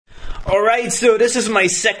Alright, so this is my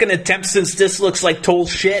second attempt since this looks like total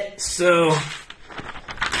shit, so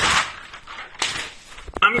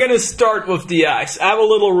I'm gonna start with the eyes. I have a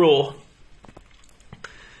little rule.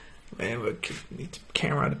 I need the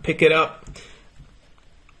camera to pick it up.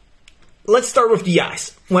 Let's start with the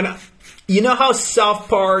eyes. You know how South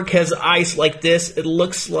Park has eyes like this? It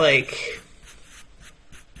looks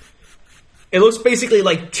basically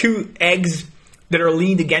like two eggs that are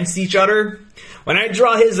leaned against each other. When I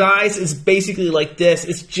draw his eyes, it's basically like this.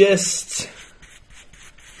 It's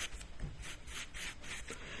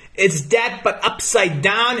that, but upside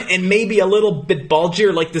down and maybe a little bit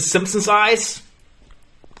bulgier, like the Simpsons eyes.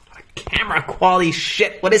 Camera quality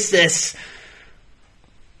shit. What is this?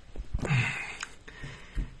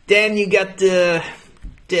 Then you got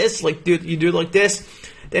this, like you do like this.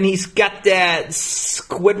 Then he's got that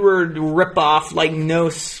Squidward ripoff like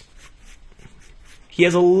nose. He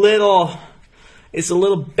has it's a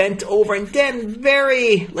little bent over, and then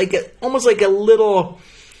very almost like a little.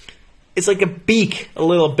 It's like a beak a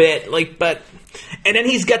little bit, and then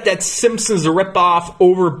he's got that Simpsons ripoff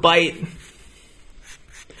overbite.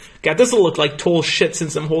 God, this will look like total shit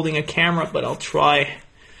since I'm holding a camera, but I'll try.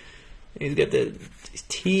 He's got his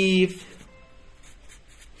teeth.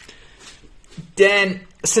 Then,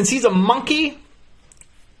 since he's a monkey,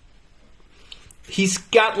 he's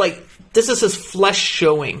got this is his flesh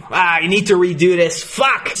showing. You need to redo this.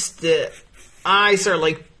 Fuck! The eyes are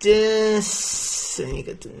like this, and you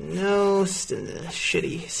got the nose, and the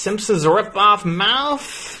shitty Simpsons rip-off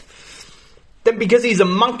mouth. Then, because he's a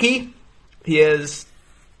monkey, this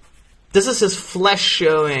is his flesh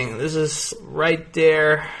showing. This is right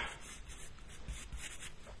there.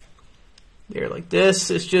 There, like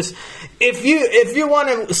this. It's just, if you want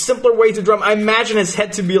a simpler way to draw him, I imagine his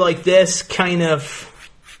head to be like this, kind of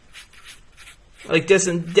like this,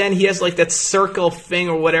 and then he has like that circle thing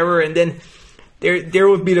or whatever, and then there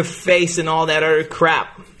would be the face and all that other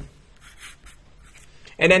crap.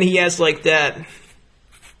 And then he has like that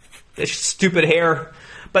stupid hair.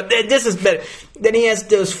 But this is better. Then he has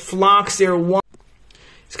those flocks there.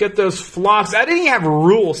 He's got those flocks. I didn't even have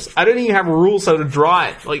rules. I didn't even have rules how to draw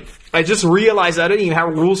it. I just realized I didn't even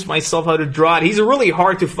have rules myself how to draw it. He's really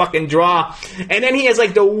hard to fucking draw. And then he has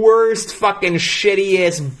the worst fucking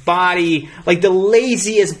shittiest body. The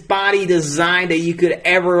laziest body design that you could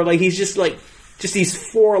ever. He's just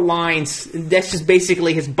these 4 lines. That's just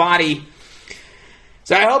basically his body.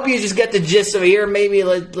 So I hope you just get the gist of it here. Maybe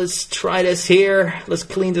let's try this here. Let's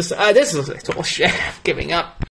clean this. This is total shit. I'm giving up.